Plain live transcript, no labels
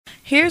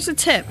Here's a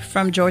tip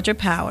from Georgia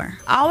Power.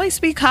 Always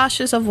be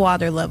cautious of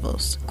water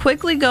levels.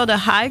 Quickly go to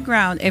high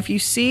ground if you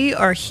see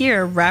or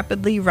hear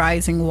rapidly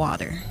rising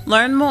water.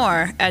 Learn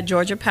more at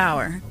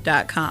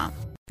georgiapower.com.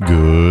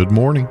 Good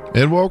morning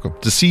and welcome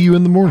to See You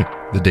in the Morning,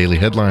 the daily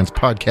headlines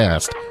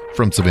podcast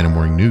from Savannah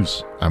Morning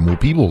News. I'm Will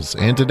Peebles,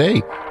 and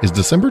today is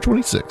December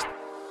 26th.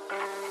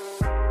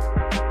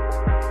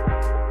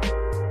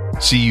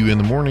 See You in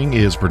the Morning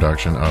is a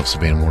production of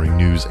Savannah Morning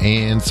News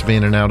and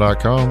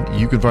SavannahNow.com.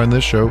 You can find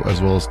this show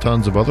as well as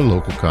tons of other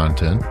local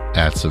content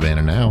at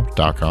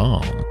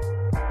SavannahNow.com.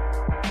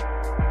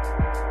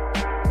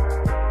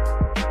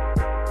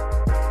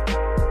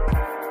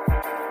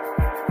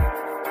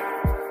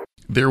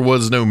 There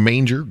was no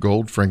manger,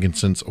 gold,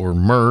 frankincense, or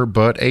myrrh,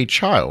 but a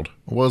child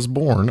was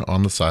born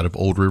on the side of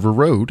Old River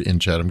Road in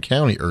Chatham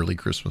County early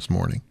Christmas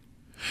morning.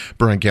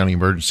 Bryan County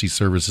Emergency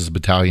Services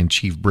Battalion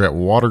Chief Brett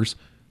Waters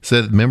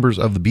said that members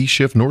of the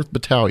B-Shift North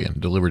Battalion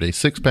delivered a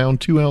 6-pound,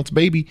 2-ounce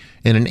baby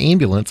in an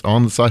ambulance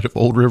on the side of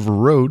Old River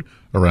Road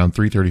around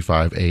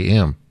 3:35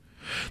 a.m.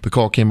 The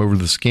call came over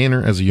the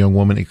scanner as a young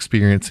woman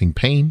experiencing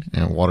pain,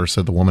 and Waters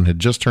said the woman had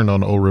just turned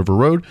on Old River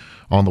Road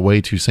on the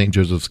way to St.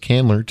 Joseph's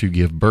Candler to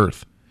give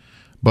birth.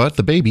 But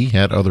the baby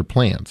had other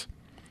plans.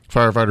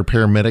 Firefighter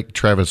paramedic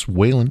Travis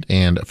Wayland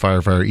and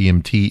firefighter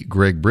EMT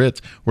Greg Britz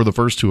were the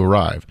first to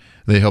arrive.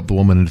 They helped the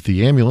woman into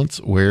the ambulance,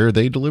 where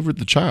they delivered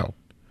the child.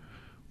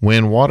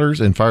 When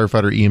Waters and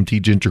firefighter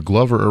EMT Ginger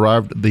Glover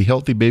arrived, the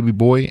healthy baby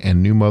boy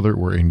and new mother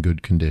were in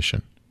good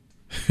condition.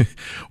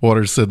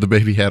 Waters said the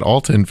baby had all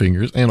 10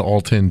 fingers and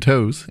all 10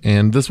 toes,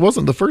 and this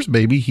wasn't the first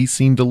baby he's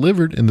seen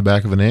delivered in the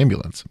back of an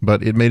ambulance,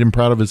 but it made him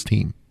proud of his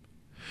team.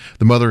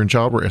 The mother and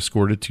child were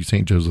escorted to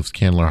St. Joseph's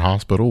Candler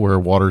Hospital, where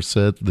Waters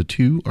said the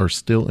two are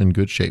still in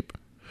good shape.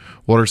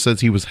 Waters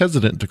says he was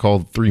hesitant to call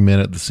the 3 men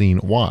at the scene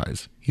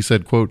wise. He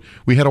said, quote,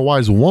 "We had a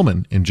wise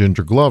woman in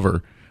Ginger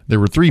Glover. There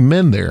were 3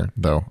 men there,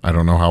 though I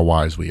don't know how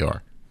wise we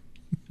are."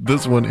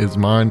 This one is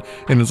mine,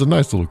 and it's a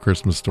nice little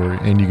Christmas story,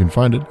 and you can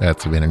find it at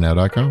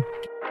SavannahNow.com.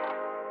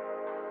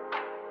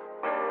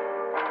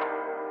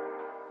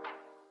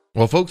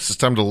 Well, folks, it's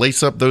time to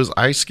lace up those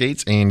ice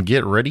skates and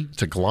get ready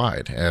to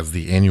glide as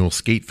the annual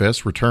Skate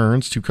Fest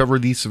returns to cover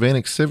the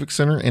Savannah Civic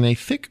Center in a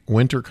thick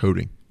winter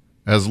coating.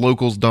 As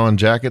locals don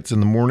jackets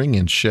in the morning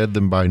and shed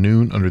them by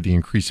noon under the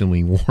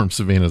increasingly warm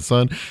Savannah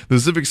sun, the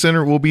Civic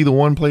Center will be the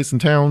one place in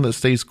town that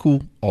stays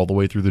cool all the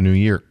way through the new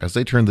year as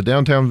they turn the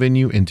downtown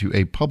venue into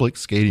a public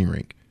skating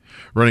rink.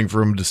 Running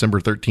from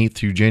December 13th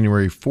to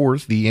January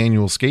 4th, the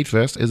annual Skate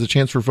Fest is a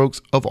chance for folks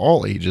of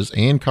all ages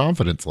and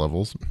confidence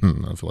levels,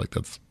 I feel like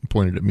that's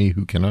pointed at me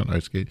who cannot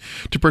ice skate,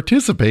 to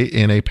participate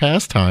in a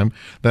pastime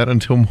that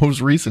until most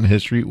recent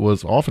history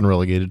was often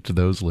relegated to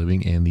those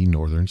living in the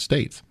northern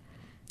states.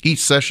 Each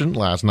session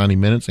lasts 90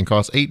 minutes and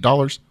costs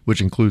 $8,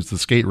 which includes the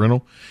skate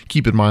rental.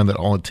 Keep in mind that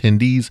all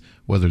attendees,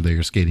 whether they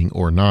are skating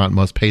or not,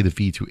 must pay the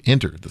fee to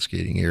enter the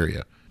skating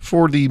area.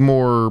 For the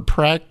more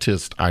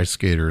practiced ice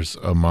skaters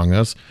among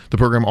us, the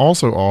program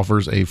also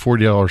offers a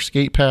 $40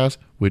 skate pass,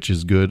 which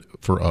is good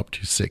for up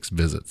to 6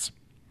 visits.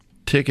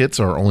 Tickets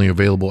are only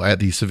available at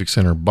the Civic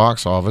Center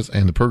box office,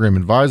 and the program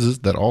advises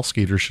that all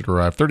skaters should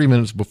arrive 30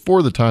 minutes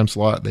before the time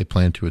slot they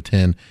plan to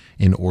attend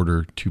in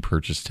order to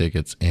purchase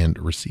tickets and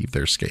receive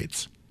their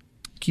skates.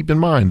 Keep in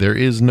mind, there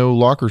is no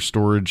locker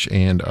storage,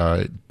 and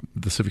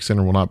the Civic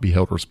Center will not be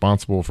held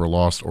responsible for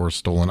lost or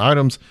stolen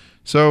items,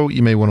 so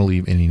you may want to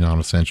leave any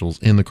non-essentials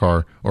in the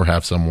car or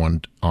have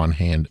someone on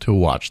hand to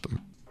watch them.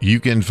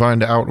 You can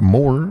find out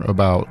more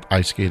about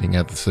ice skating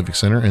at the Civic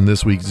Center in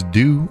this week's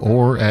Do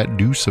or at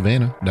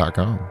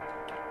DoSavannah.com.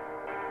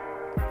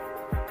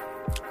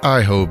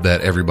 I hope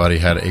that everybody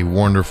had a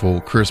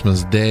wonderful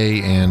Christmas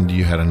day and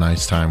you had a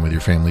nice time with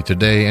your family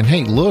today. And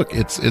hey, look,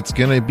 it's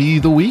going to be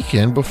the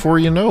weekend before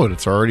you know it.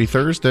 It's already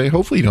Thursday.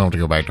 Hopefully you don't have to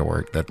go back to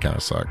work. That kind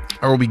of sucked.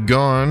 I will be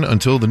gone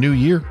until the new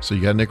year. So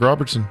you got Nick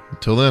Robertson.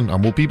 Until then,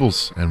 I'm Will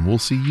Peebles, and we'll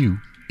see you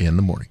in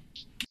the morning.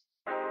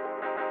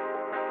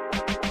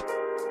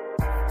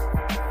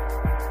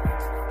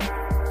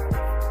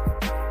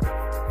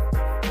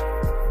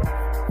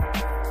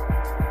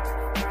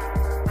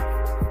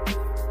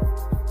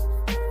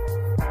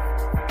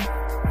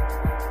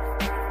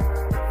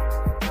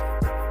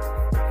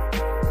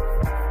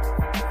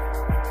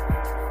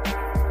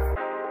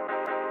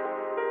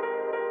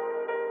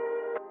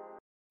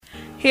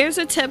 Here's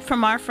a tip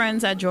from our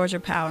friends at Georgia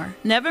Power.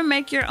 Never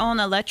make your own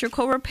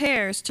electrical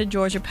repairs to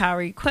Georgia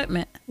Power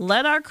equipment.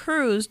 Let our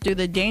crews do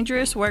the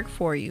dangerous work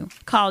for you.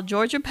 Call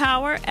Georgia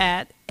Power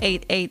at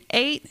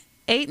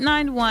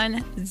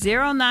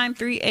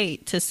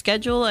 888-891-0938 to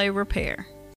schedule a repair.